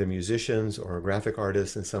who are either musicians or graphic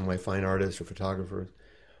artists in some way, fine artists or photographers,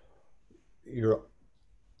 your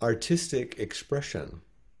artistic expression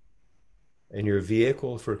and your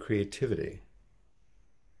vehicle for creativity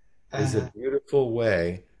is a Uh, beautiful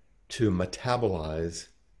way to metabolize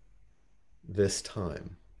this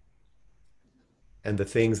time and the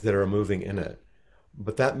things that are moving in it.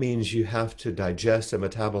 But that means you have to digest and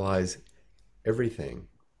metabolize everything,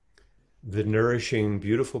 the nourishing,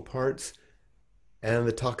 beautiful parts and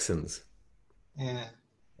the toxins. yeah,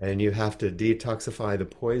 And you have to detoxify the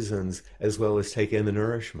poisons as well as take in the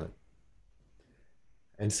nourishment.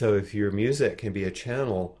 And so, if your music can be a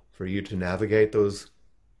channel for you to navigate those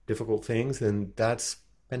difficult things, then that's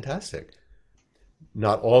fantastic.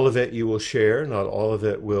 Not all of it you will share, not all of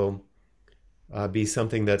it will be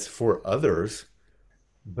something that's for others,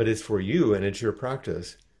 but it's for you and it's your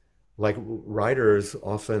practice. Like writers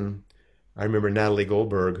often, I remember Natalie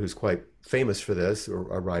Goldberg, who's quite famous for this, or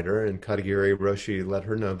a writer, and Katagiri Roshi let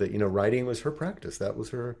her know that, writing was her practice. That was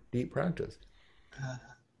her deep practice. uh,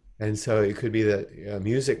 And so it could be that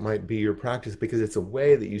music might be your practice because it's a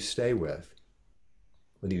way that you stay with,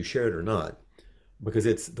 whether you share it or not, because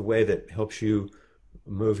it's the way that helps you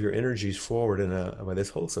move your energies forward in a way that's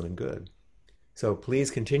wholesome and good. So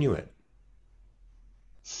please continue it.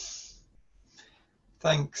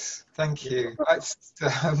 thanks, thank you. It's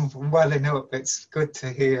welling up. It's good to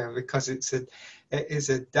hear because it is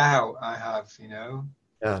a doubt I have, you know.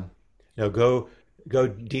 Yeah. Now go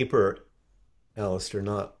deeper, Alistair,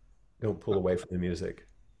 not don't pull away from the music.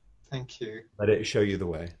 Thank you. Let it show you the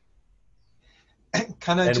way.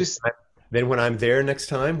 Can I And just, then when I'm there next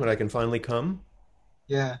time, when I can finally come,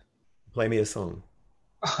 yeah. play me a song.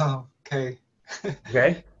 Oh, okay.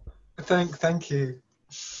 Okay? Thank you.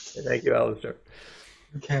 Thank you, Alistair.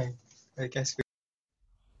 Okay. I guess we.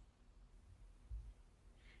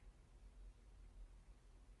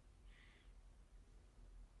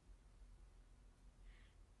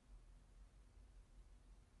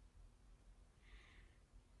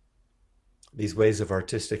 These ways of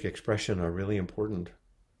artistic expression are really important.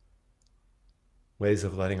 Ways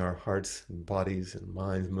of letting our hearts and bodies and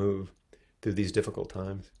minds move through these difficult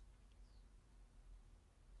times.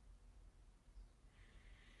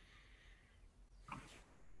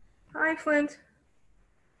 Hi, Flint.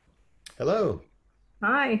 Hello.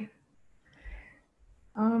 Hi.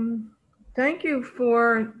 Um, Thank you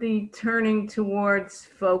for the turning towards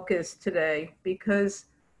focus today because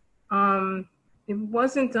it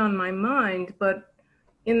wasn't on my mind, but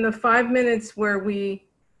in the 5 minutes where we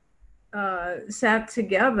sat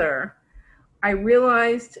together, I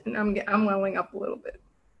realized, and I'm welling up a little bit.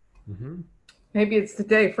 Hmm. Maybe it's the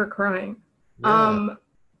day for crying. Yeah.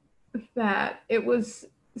 That it was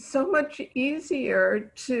so much easier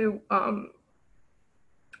to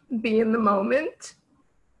be in the moment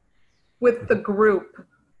with the group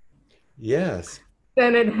Yes.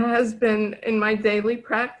 than it has been in my daily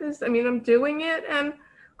practice. I mean, I'm doing it and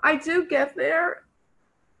I do get there,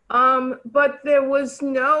 but there was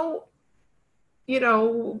no,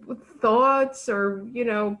 thoughts or,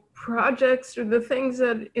 projects or the things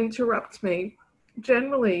that interrupt me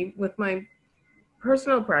generally with my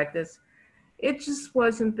personal practice. It just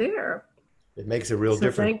wasn't there. It makes a real So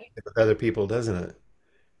difference thank with other people, doesn't it?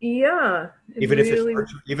 Yeah, it really,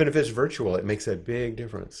 Even if it's virtual, it makes a big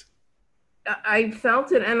difference. I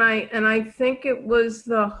felt it, and I think it was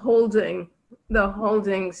the holding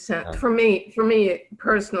sense Yeah, for me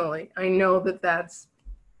personally. I know that that's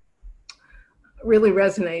really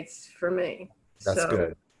resonates for me. that's So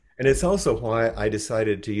good. And it's also why I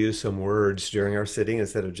decided to use some words during our sitting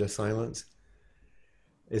instead of just silence,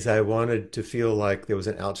 is I wanted to feel like there was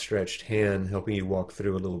an outstretched hand helping you walk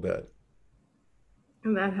through a little bit.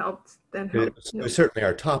 and that helped. That It helped was, it too. was certainly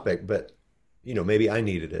our topic, but maybe I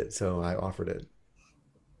needed it, so I offered it.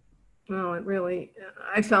 No, it really.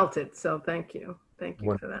 I felt it. So thank you for that.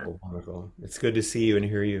 Wonderful, wonderful. It's good to see you and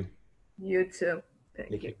hear you. You too. Thank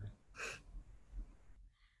Thank you. you.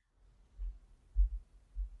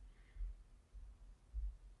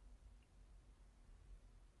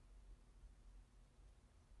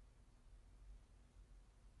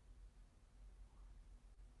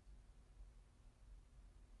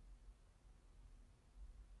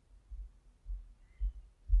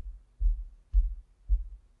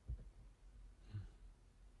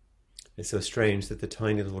 It's so strange that the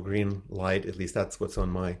tiny little green light, at least that's what's on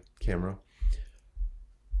my camera,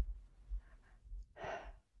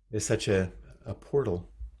 is such a portal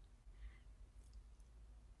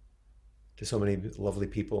to so many lovely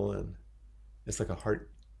people, and it's like a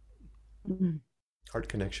Mm. heart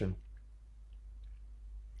connection.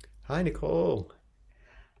 Hi, Nicole.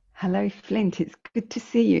 Hello, Flint. It's good to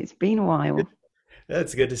see you. It's been a while.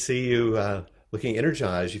 It's good to see you looking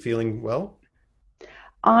energized. You feeling well?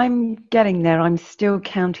 I'm getting there. I'm still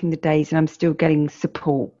counting the days and I'm still getting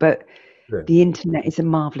support, but Good. the internet is a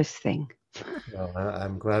marvelous thing. Well,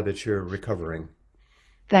 I'm glad that you're recovering.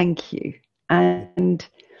 Thank you. And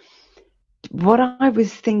what I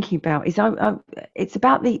was thinking about is it's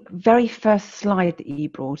about the very first slide that you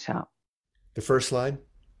brought up. The first slide?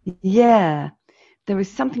 Yeah, there was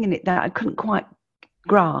something in it that I couldn't quite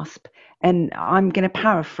grasp, and I'm going to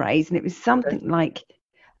paraphrase, and it was something like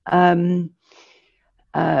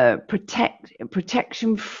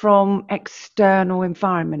protection from external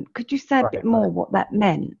environment. Could you say a bit Right, more right. what that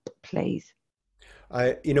meant, please?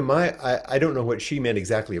 I don't know what she meant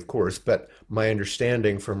exactly, of course, but my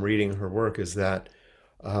understanding from reading her work is that,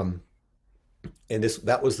 um, and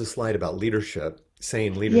that was the slide about leadership,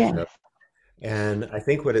 sane Yes. leadership. And I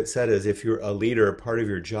think what it said is if you're a leader, part of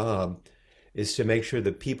your job is to make sure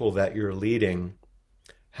the people that you're leading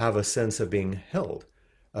have a sense of being held,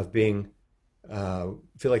 of being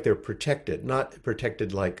feel like they're protected, not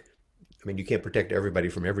protected like, I mean, you can't protect everybody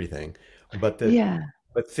from everything, but that Yeah.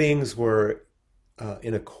 but things were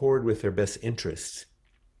in accord with their best interests,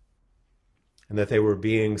 and that they were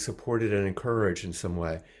being supported and encouraged in some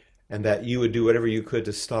way, and that you would do whatever you could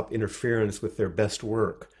to stop interference with their best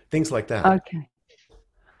work, things like that. Okay.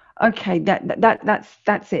 Okay.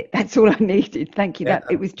 That's it. That's all I needed. Thank you. Yeah.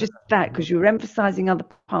 That it was just that because you were emphasizing other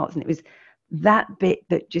parts, and it was that bit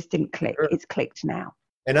that just didn't click. Sure. It's clicked now.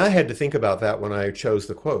 And I had to think about that when I chose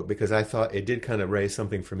the quote because I thought it did kind of raise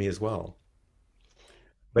something for me as well.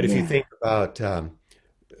 But if you Yeah. think about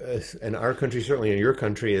in our country, certainly in your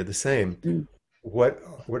country, are the same. Mm. What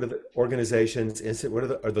are the organizations? What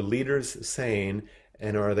are the leaders saying?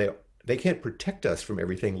 And are they can't protect us from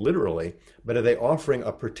everything literally, but are they offering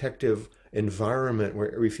a protective environment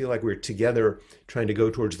where we feel like we're together trying to go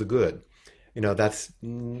towards the good? That's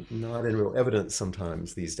not in real evidence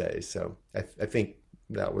sometimes these days. So I think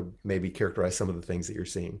that would maybe characterize some of the things that you're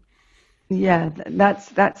seeing. Yeah,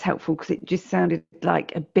 that's helpful because it just sounded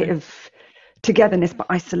like a bit of togetherness but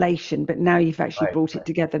isolation. But now you've actually Right. brought it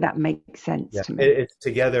together. That makes sense Yeah, to me. it's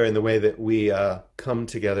together in the way that we come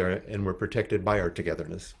together and we're protected by our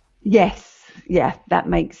togetherness. Yes, yeah, that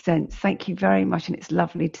makes sense. Thank you very much, and it's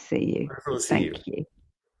lovely to see you. Wonderful to see you. Thank you.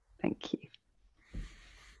 Thank you.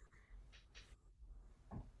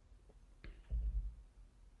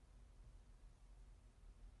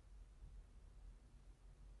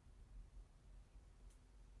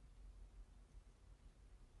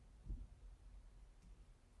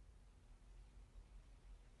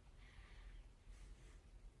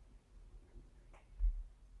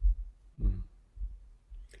 Mm.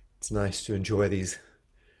 It's nice to enjoy these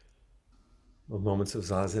little moments of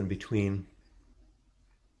zazen between.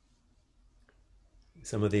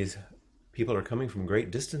 Some of these people are coming from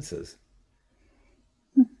great distances.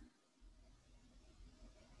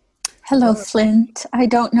 Hello, Flint. I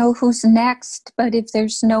don't know who's next, but if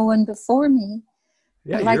there's no one before me,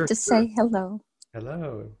 Yeah, I'd like to say hello.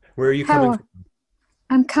 hello. Where are you coming from?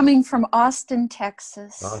 I'm coming from Austin,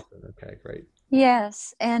 Texas. Austin. Okay, great.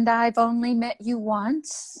 Yes, and I've only met you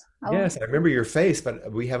once. Oh, Yes, I remember your face,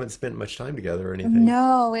 but we haven't spent much time together or anything.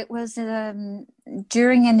 no, it was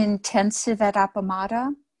during an intensive at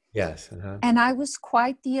Appamada, Yes. Uh-huh. and I was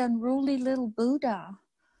quite the unruly little Buddha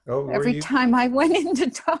Oh, were every you? time I went in to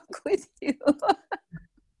talk with you.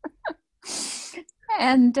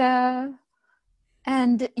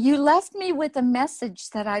 And you left me with a message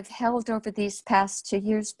that I've held over these past 2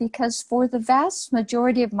 years because for the vast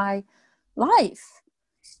majority of my life,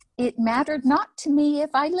 it mattered not to me if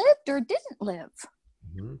I lived or didn't live.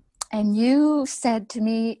 Mhm. And you said to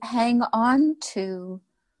me, hang on to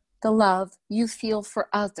the love you feel for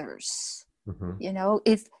others. Mhm.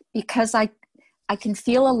 Because I can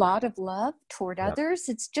feel a lot of love toward Yeah. others.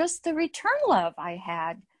 It's just the return love I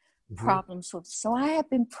had Mhm. problems with. So I have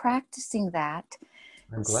been practicing that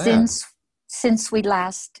I'm glad. since we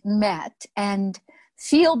last met and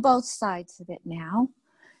feel both sides of it now.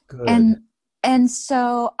 Good. And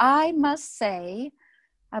so I must say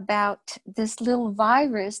about this little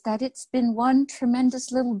virus that it's been one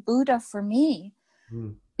tremendous little Buddha for me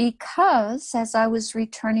Mm. because as I was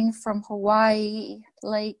returning from Hawaii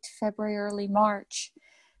late February, early March,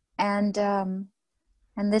 and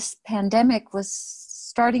this pandemic was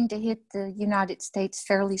starting to hit the United States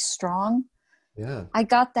fairly strong, Yeah. I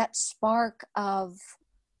got that spark of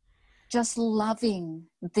just loving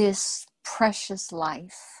this precious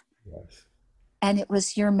life. Yes. And it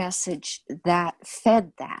was your message that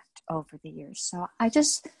fed that over the years. So I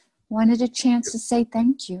just wanted a chance to say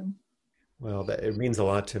thank you. Well, it means a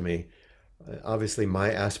lot to me. Obviously,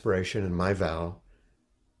 my aspiration and my vow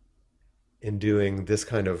in doing this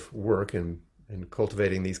kind of work and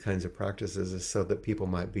cultivating these kinds of practices is so that people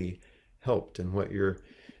might be helped. And what you're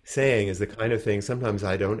saying is the kind of thing sometimes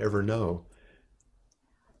I don't ever know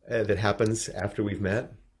that happens after we've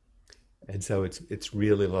met. And so it's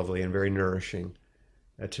really lovely and very nourishing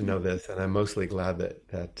to know this. And I'm mostly glad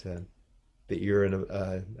that you're in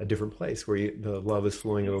a different place where the love is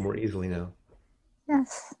flowing a little more easily now.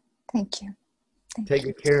 Yes, thank you. Take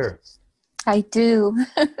good care. I do.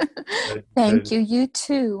 Thank Good. you. You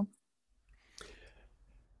too.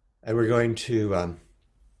 And we're going to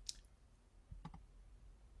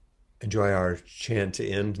enjoy our chant to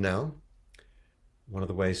end now. One of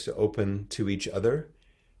the ways to open to each other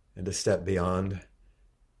and to step beyond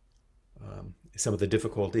some of the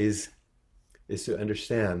difficulties is to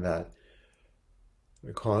understand that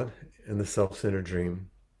we're caught in the self-centered dream,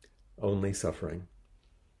 only suffering,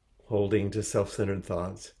 holding to self-centered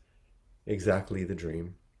thoughts, exactly the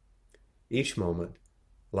dream. Each moment,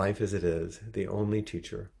 life as it is, the only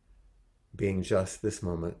teacher, being just this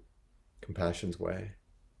moment, compassion's way.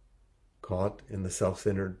 Caught in the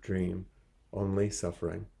self-centered dream, only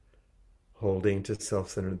suffering, holding to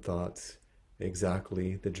self-centered thoughts,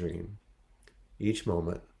 exactly the dream. Each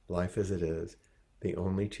moment, life as it is, the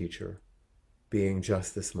only teacher, being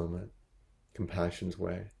just this moment, compassion's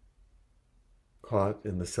way. Caught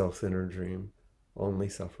in the self-centered dream, only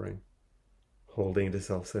suffering, holding to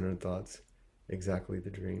self-centered thoughts, exactly the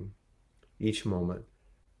dream. Each moment,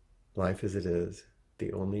 life as it is,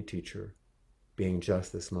 the only teacher, being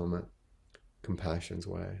just this moment, compassion's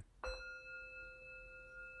way.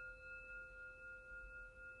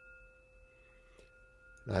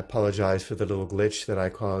 I apologize for the little glitch that I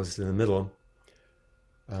caused in the middle,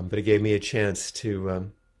 but it gave me a chance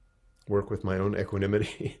to work with my own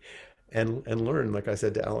equanimity and learn, like I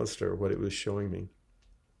said to Alistair, what it was showing me.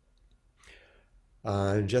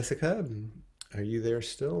 Jessica, are you there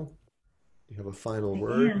still? Do you have a final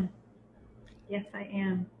word? I am. Yes, I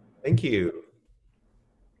am. Thank you.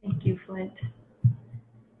 Thank you, Flint.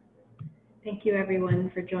 Thank you,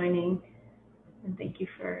 everyone, for joining. And thank you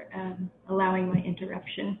for allowing my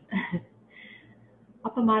interruption.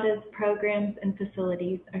 Appamada's programs and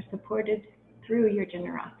facilities are supported through your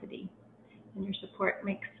generosity, and your support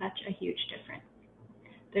makes such a huge difference.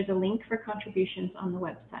 There's a link for contributions on the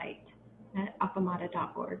website at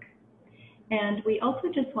appamada.org. And we also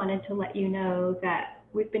just wanted to let you know that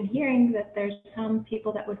we've been hearing that there's some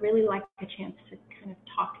people that would really like a chance to kind of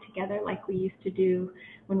talk together like we used to do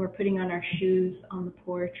when we're putting on our shoes on the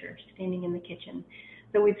porch or standing in the kitchen.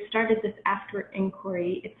 So we've started this after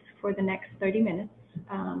inquiry. It's for the next 30 minutes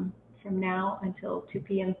from now until 2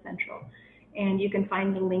 p.m. Central. And you can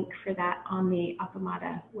find the link for that on the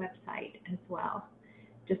Appamada website as well.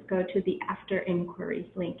 Just go to the after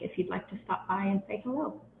inquiry link if you'd like to stop by and say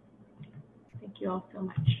hello. Thank you all so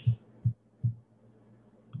much.